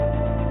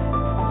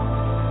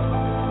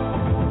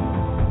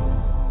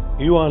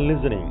You are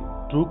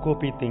listening True Copy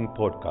Think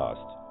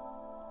Podcast,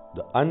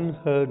 the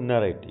unheard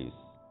narratives.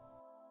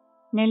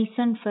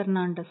 Nelson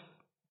Fernandez.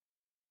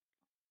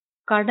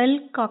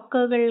 കടൽ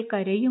കക്കകൾ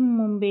കരയും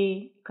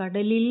മുമ്പേ,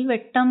 കടലിൽ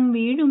വെട്ടം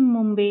വീഴും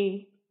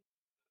മുമ്പേ,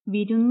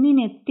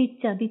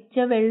 വിരുന്നിനെത്തിച്ചതിച്ച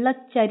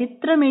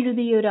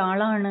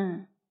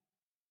വെള്ളച്ചരിത്രമെഴുതിയൊരാളാണ്.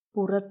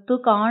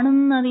 പുറത്തു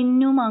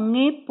കാണുന്നതിനും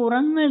അങ്ങേ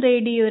പുറങ്ങൾ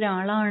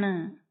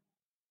തേടിയൊരാളാണ്.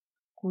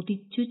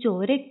 കുതിച്ചു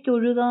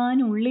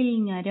ചോരയ്ക്കൊഴുകാൻ ഉള്ളിൽ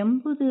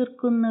ഞരമ്പു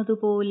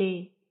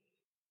തീർക്കുന്നതുപോലെ,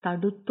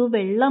 തടുത്തു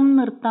വെള്ളം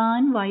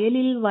നിർത്താൻ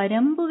വയലിൽ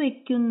വരമ്പു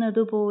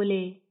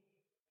വയ്ക്കുന്നതുപോലെ,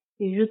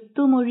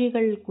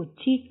 എഴുത്തുമൊഴികൾ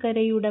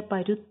കൊച്ചിക്കരയുടെ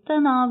പരുത്ത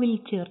നാവിൽ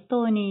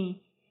ചേർത്തോനെ,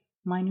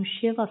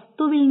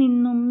 മനുഷ്യവസ്തുവിൽ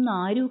നിന്നും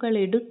നാരുകൾ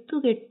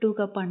എടുത്തു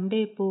കെട്ടുക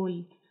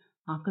പണ്ടേപോൽ,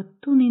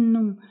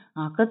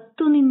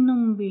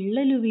 അകത്തുനിന്നും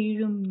വിള്ളലു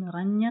വീഴും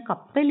നിറഞ്ഞ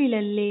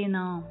കപ്പലിലല്ലേ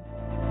നാം.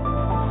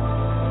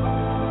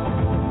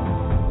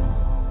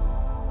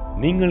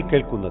 നിങ്ങൾ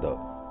കേൾക്കുന്നത്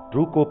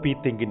ട്രൂ കോപ്പി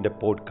തിങ്കിന്റെ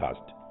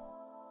പോഡ്കാസ്റ്റ്.